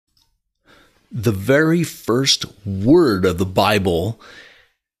the very first word of the Bible,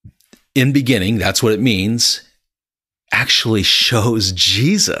 in beginning, that's what it means, actually shows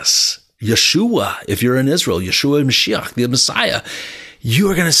Jesus, Yeshua. If you're in Israel, Yeshua Mashiach, the Messiah,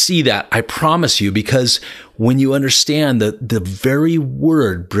 you are going to see that, I promise you, because when you understand that the very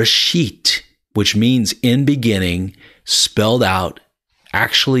word Breshit, which means in beginning, spelled out,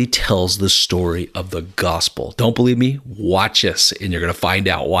 actually tells the story of the gospel. Don't believe me? Watch us, and you're going to find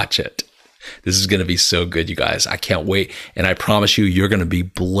out. Watch it. This is going to be so good, you guys. I can't wait. And I promise you, you're going to be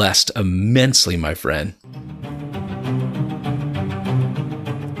blessed immensely, my friend.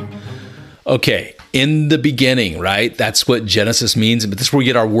 Okay, in the beginning, right? That's what Genesis means. But this is where we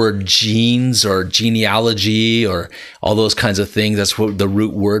get our word genes or genealogy or all those kinds of things. That's what the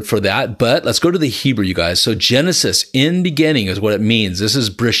root word for that. But let's go to the Hebrew, you guys. So Genesis, in beginning, is what it means. This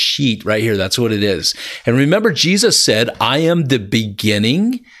is Breshit right here. That's what it is. And remember, Jesus said, I am the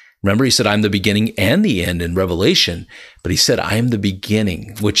beginning. Remember, he said, I'm the beginning and the end in Revelation. But he said, I am the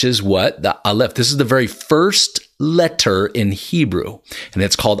beginning, which is what? The Aleph. This is the very first letter in Hebrew. And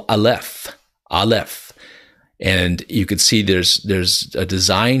it's called Aleph. Aleph. And you can see there's a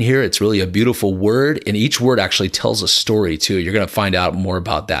design here. It's really a beautiful word. And each word actually tells a story too. You're going to find out more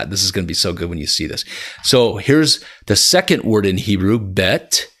about that. This is going to be so good when you see this. So here's the second word in Hebrew,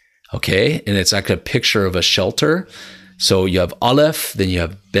 bet. Okay. And it's like a picture of a shelter. So you have Aleph, then you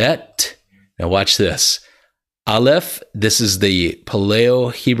have bet. Now watch this. Aleph, this is the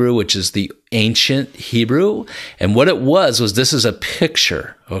Paleo Hebrew, which is the ancient Hebrew. And what it was this is a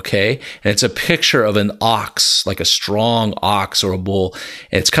picture, okay? And it's a picture of an ox, like a strong ox or a bull.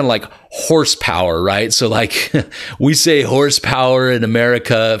 And it's kind of like horsepower, right? So like we say horsepower in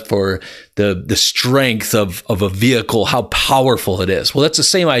America for the strength of a vehicle, how powerful it is. Well, that's the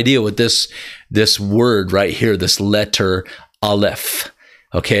same idea with this word right here, this letter Aleph.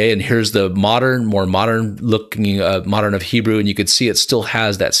 Okay, and here's the more modern looking, modern of Hebrew, and you can see it still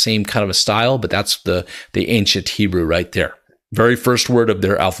has that same kind of a style, but that's the ancient Hebrew right there. Very first word of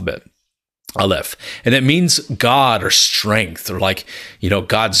their alphabet, Aleph. And it means God or strength, or like,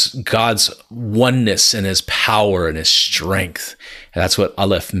 God's oneness and his power and his strength. And that's what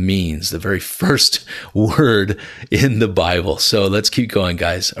Aleph means, the very first word in the Bible. So let's keep going,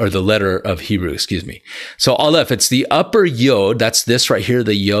 guys, or the letter of Hebrew, excuse me. So Aleph, it's the upper yod. That's this right here,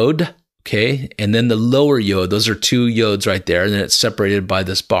 the yod. Okay. And then the lower yod, those are two yods right there. And then it's separated by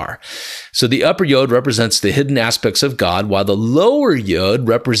this bar. So the upper yod represents the hidden aspects of God, while the lower yod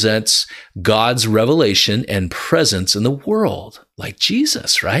represents God's revelation and presence in the world, like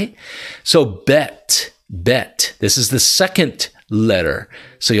Jesus, right? So bet. This is the second letter.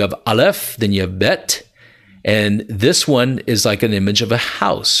 So you have Aleph, then you have bet. And this one is like an image of a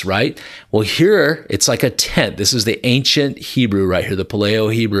house, right? Well, here it's like a tent. This is the ancient Hebrew right here, the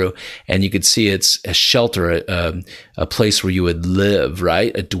Paleo Hebrew. And you can see it's a shelter, a place where you would live,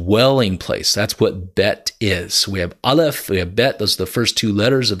 right? A dwelling place. That's what bet is. So we have Aleph, we have bet. Those are the first two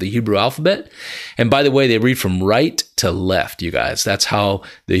letters of the Hebrew alphabet. And by the way, they read from right to left, you guys. That's how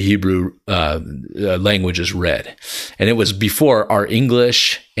the Hebrew language is read. And it was before our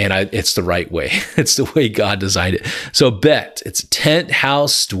English, and it's the right way. It's the way God designed it. So bet, it's a tent,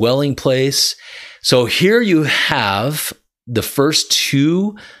 house, dwelling place. So here you have the first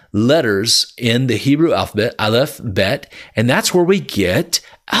two letters in the Hebrew alphabet, Aleph, bet, and that's where we get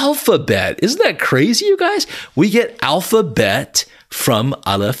alphabet. Isn't that crazy, you guys? We get alphabet from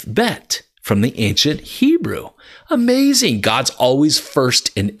Aleph, bet, from the ancient Hebrew. Amazing. God's always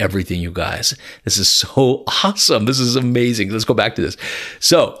first in everything, you guys. This is so awesome. This is amazing. Let's go back to this.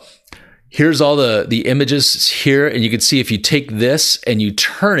 So here's all the images here. And you can see if you take this and you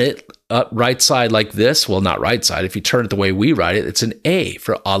turn it up right side like this, well, not right side. If you turn it the way we write it, it's an A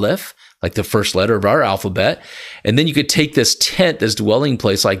for Aleph, like the first letter of our alphabet. And then you could take this tent, this dwelling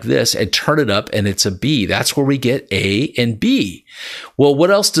place like this, and turn it up, and it's a B. That's where we get A and B. Well,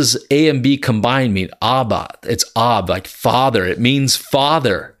 what else does A and B combined mean? Abba. It's Ab, like father. It means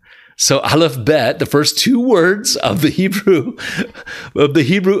father. So Aleph Bet, the first two words of the Hebrew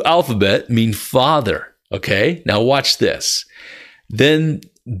alphabet mean father. Okay, now watch this. Then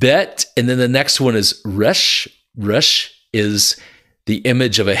Bet, and then the next one is Resh. Resh is the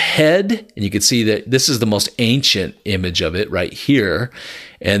image of a head, and you can see that this is the most ancient image of it right here.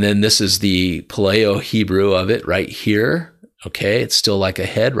 And then this is the Paleo Hebrew of it right here. Okay, it's still like a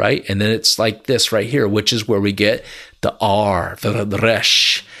head, right? And then it's like this right here, which is where we get the R, the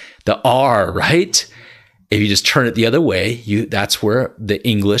Resh, the R, right? If you just turn it the other way, that's where the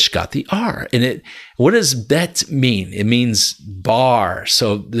English got the R. And what does bet mean? It means bar.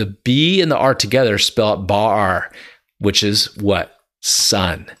 So the B and the R together spell out bar, which is what?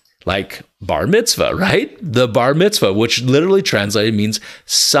 Sun. like bar mitzvah, right? The bar mitzvah, which literally translated means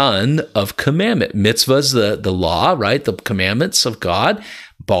son of commandment. Mitzvah is the law, right? The commandments of God.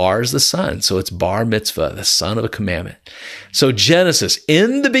 Bar is the son. So it's bar mitzvah, the son of a commandment. So Genesis,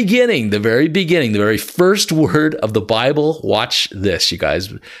 in the beginning, the very first word of the Bible, watch this, you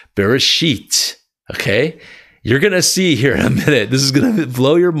guys, Bereshit, okay? You're going to see here in a minute, this is going to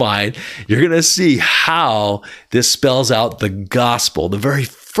blow your mind. You're going to see how this spells out the gospel, the very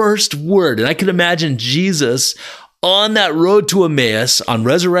first word. And I can imagine Jesus on that road to Emmaus on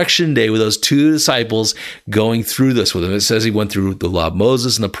Resurrection Day with those two disciples going through this with him. It says he went through the law of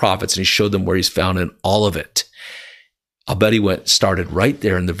Moses and the prophets, and he showed them where he's found in all of it. I'll bet he started right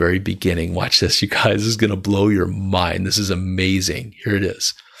there in the very beginning. Watch this, you guys. This is going to blow your mind. This is amazing. Here it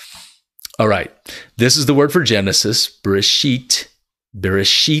is. All right. This is the word for Genesis, Bereshit.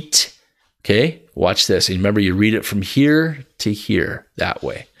 Bereshit. Okay. Watch this. And remember, you read it from here to here, that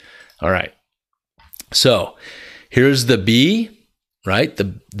way. All right. So here's the B, right? The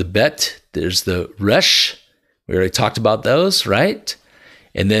bet. There's the resh. We already talked about those, right?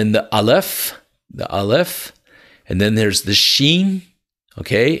 And then the aleph. And then there's the sheen,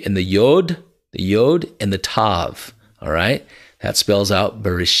 okay? And the yod, and the tav, all right? That spells out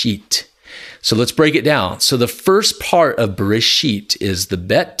Bereshit. So let's break it down. So the first part of Bereshit is the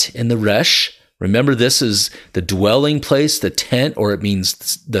bet and the resh. Remember, this is the dwelling place, the tent, or it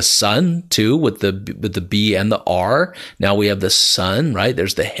means the sun too, with the B and the R. Now we have the sun, right?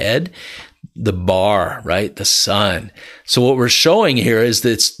 There's the head, the bar, right? The sun. So what we're showing here is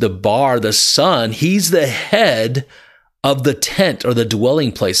that it's the bar, the sun. He's the head of the tent or the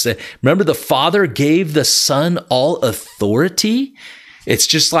dwelling place. Remember, the Father gave the Son all authority. It's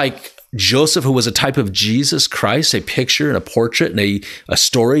just like Joseph, who was a type of Jesus Christ, a picture and a portrait and a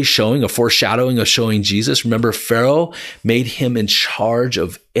story showing, a foreshadowing of showing Jesus. Remember, Pharaoh made him in charge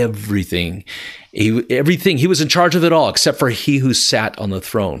of everything. He was in charge of it all, except for he who sat on the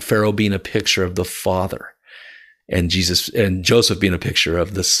throne. Pharaoh being a picture of the Father, and Joseph being a picture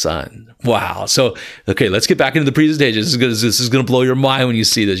of the Son. Wow. So, okay, let's get back into the presentation. This is going to blow your mind when you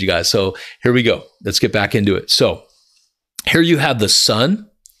see this, you guys. So here we go. Let's get back into it. So here you have the Son.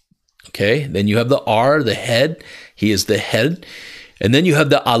 Okay, then you have the R, the head. He is the head. And then you have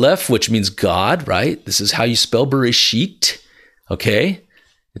the Aleph, which means God, right? This is how you spell Bereshit. Okay,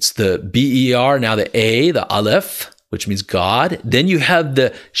 it's the B-E-R, now the A, the Aleph, which means God. Then you have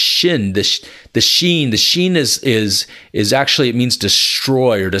the Shin, the Sheen. The Sheen is actually, it means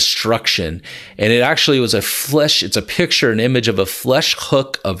destroy or destruction. And it actually was it's a picture, an image of a flesh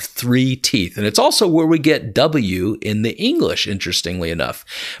hook of 3 teeth. And it's also where we get W in the English, interestingly enough.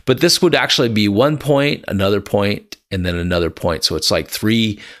 But this would actually be 1 point, another point, and then another point. So it's like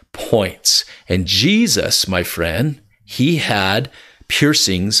 3 points. And Jesus, my friend, he had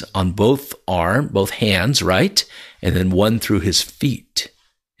piercings on both hands, right? And then 1 through his feet.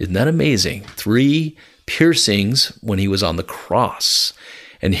 Isn't that amazing? 3 piercings when he was on the cross.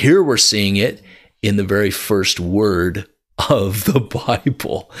 And here we're seeing it in the very first word of the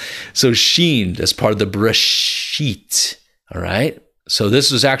Bible. So Sheen, as part of the Bereshit, all right? So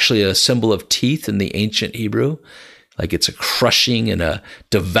this was actually a symbol of teeth in the ancient Hebrew. Like it's a crushing and a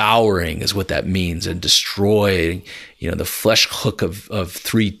devouring is what that means, and destroying, the flesh hook of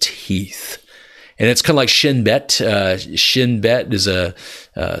 3 teeth. And it's kind of like Shin Bet. Shin Bet is a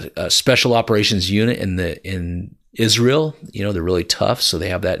special operations unit in Israel. They're really tough, so they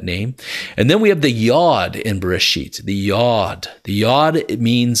have that name. And then we have the Yod in Bereshit. The Yod. The Yod, it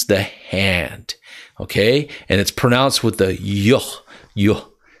means the hand. Okay? And it's pronounced with the Yuh,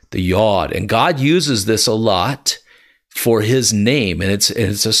 the Yod. And God uses this a lot for his name. And it's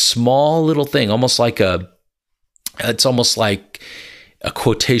a small little thing, almost like a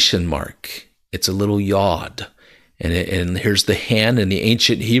quotation mark. It's a little yod. And here's the hand. In the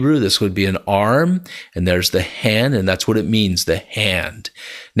ancient Hebrew, this would be an arm, and there's the hand, and that's what it means, the hand.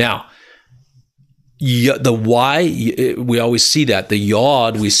 Now, the Y, we always see that. The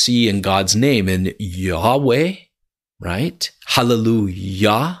yod we see in God's name, in Yahweh, right?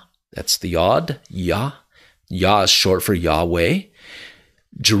 Hallelujah. That's the yod, Yah. Yah is short for Yahweh.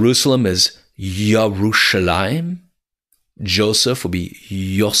 Jerusalem is Yerushalayim. Joseph will be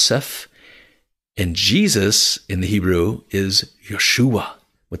Yosef. And Jesus in the Hebrew is Yeshua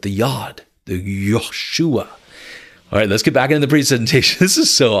with the Yod, the Yeshua. All right, let's get back into the presentation. This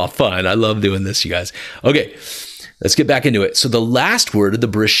is so fun. I love doing this, you guys. Okay, let's get back into it. So the last word of the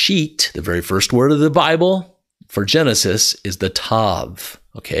Bereshit, the very first word of the Bible for Genesis, is the Tav.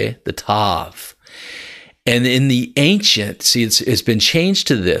 Okay, the Tav. And in the ancient, see, it's been changed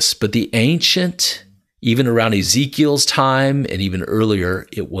to this, but the ancient Even around Ezekiel's time and even earlier,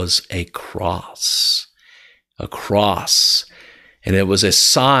 it was a cross. A cross. And it was a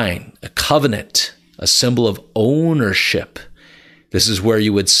sign, a covenant, a symbol of ownership. This is where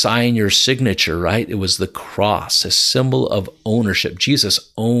you would sign your signature, right? It was the cross, a symbol of ownership.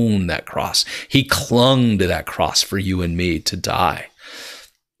 Jesus owned that cross. He clung to that cross for you and me to die.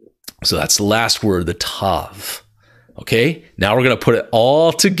 So that's the last word, the tav. Okay, now we're going to put it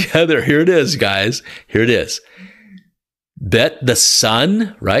all together. Here it is, guys. Here it is. Bet, the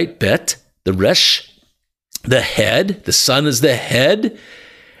son, right? Bet, the resh, the head. The son is the head.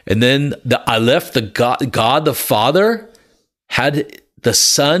 And then the aleph, the God the Father, had the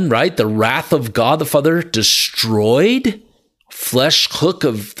son, right? The wrath of God the Father destroyed. Flesh hook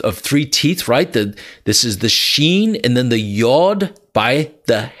of 3 teeth, right? This is the sheen, and then the yod, by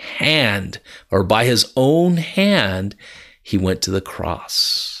the hand, or by his own hand, he went to the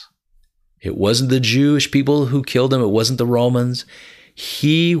cross. It wasn't the Jewish people who killed him. It wasn't the Romans.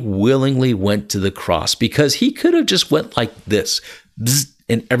 He willingly went to the cross because he could have just went like this,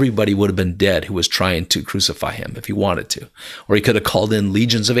 and everybody would have been dead who was trying to crucify him if he wanted to. Or he could have called in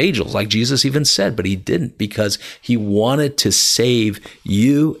legions of angels like Jesus even said, but he didn't because he wanted to save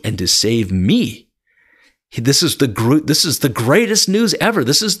you and to save me. This is the greatest news ever.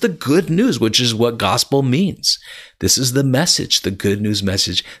 This is the good news, which is what gospel means. This is the message, the good news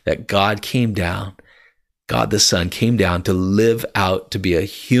message that God came down, God the Son came down to live out, to be a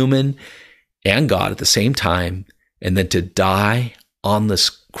human and God at the same time, and then to die on this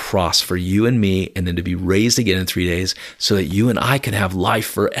cross for you and me, and then to be raised again in 3 days so that you and I can have life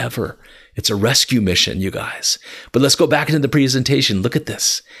forever. It's a rescue mission, you guys. But let's go back into the presentation. Look at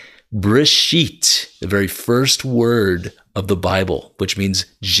this. Breshit, the very first word of the Bible, which means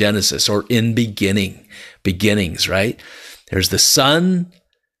Genesis or in beginning, beginnings, right? There's the Son,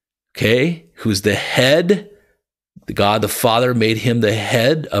 okay, who's the head. God the Father made him the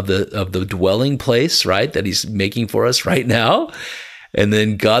head of the dwelling place, right, that he's making for us right now. And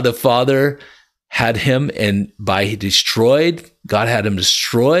then God the Father had him, and God had him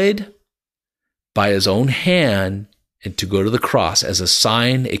destroyed by his own hand, and to go to the cross as a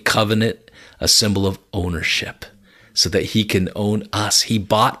sign, a covenant, a symbol of ownership, so that he can own us. He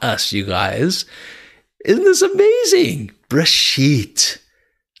bought us, you guys. Isn't this amazing? Breshit.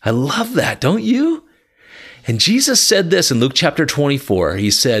 I love that, don't you? And Jesus said this in Luke chapter 24.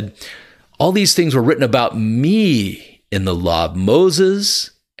 He said, all these things were written about me in the law of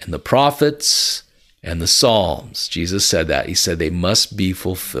Moses and the prophets and the Psalms. Jesus said that. He said they must be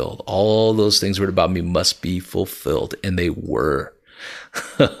fulfilled. All those things written about me must be fulfilled. And they were.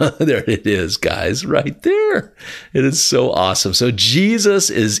 There it is, guys, right there. It is so awesome. So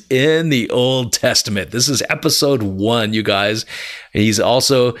Jesus is in the Old Testament. This is episode 1, you guys. He's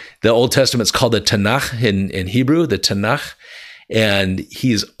also, the Old Testament's called the Tanakh in Hebrew, the Tanakh. And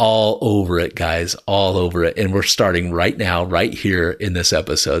he's all over it, guys, all over it. And we're starting right now, right here in this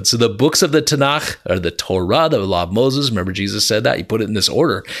episode. So the books of the Tanakh are the Torah, the law of Moses. Remember, Jesus said that. He put it in this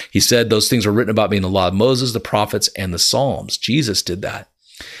order. He said those things were written about me in the law of Moses, the prophets, and the Psalms. Jesus did that.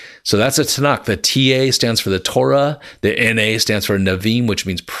 So that's a Tanakh. The TA stands for the Torah. The NA stands for Navim, which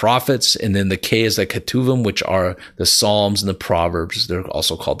means prophets. And then the K is the Ketuvim, which are the Psalms and the Proverbs. They're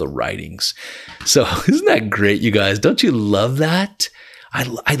also called the writings. So isn't that great, you guys? Don't you love that?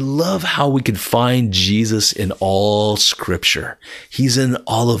 I love how we can find Jesus in all scripture. He's in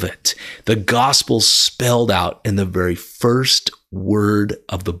all of it. The gospel spelled out in the very first word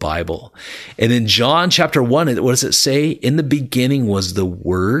of the Bible. And in John chapter 1, what does it say? In the beginning was the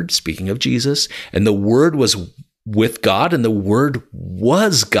Word, speaking of Jesus, and the Word was with God, and the Word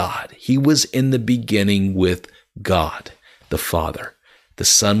was God. He was in the beginning with God, the Father. The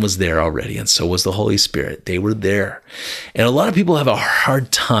Son was there already, and so was the Holy Spirit. They were there. And a lot of people have a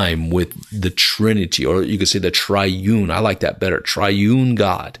hard time with the Trinity, or you could say the triune. I like that better, triune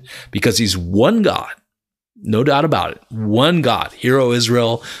God, because he's one God. No doubt about it. One God. Hear, O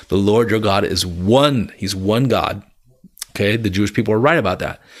Israel, the Lord your God is one. He's one God. Okay, the Jewish people are right about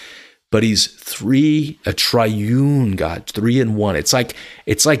that. But he's a triune God, 3 in 1. It's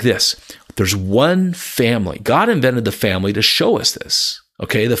like this. There's one family. God invented the family to show us this.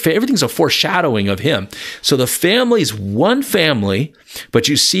 Okay, everything's a foreshadowing of him. So the family's one family, but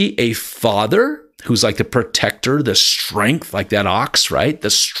you see a father who's like the protector, the strength, like that ox, right? The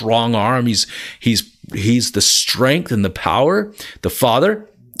strong arm. He's the strength and the power, the father,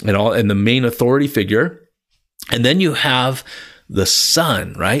 and the main authority figure. And then you have the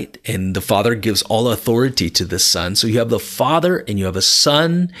Son, right? And the Father gives all authority to the Son. So you have the Father and you have a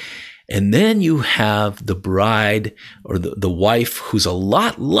Son. And then you have the bride or the wife who's a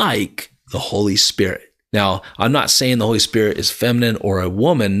lot like the Holy Spirit. Now, I'm not saying the Holy Spirit is feminine or a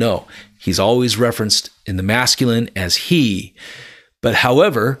woman. No, he's always referenced in the masculine as he. But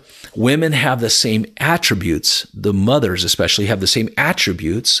however, women have the same attributes. The mothers especially have the same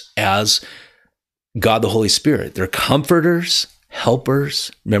attributes as God, the Holy Spirit. They're comforters,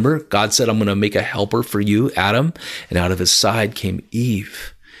 helpers. Remember, God said, I'm going to make a helper for you, Adam. And out of his side came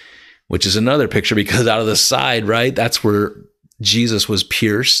Eve, which is another picture because out of the side, right? That's where Jesus was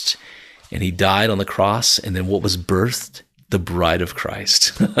pierced and he died on the cross. And then what was birthed? The bride of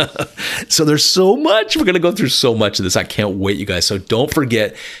Christ. So there's so much. We're going to go through so much of this. I can't wait, you guys. So don't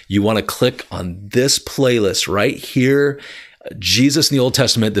forget, you want to click on this playlist right here. Jesus in the Old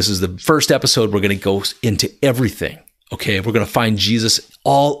Testament. This is the first episode. We're going to go into everything. Okay. We're going to find Jesus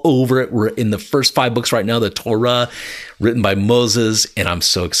all over it. We're in the first 5 books right now, the Torah written by Moses. And I'm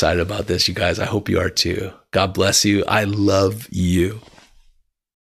so excited about this, you guys. I hope you are too. God bless you. I love you.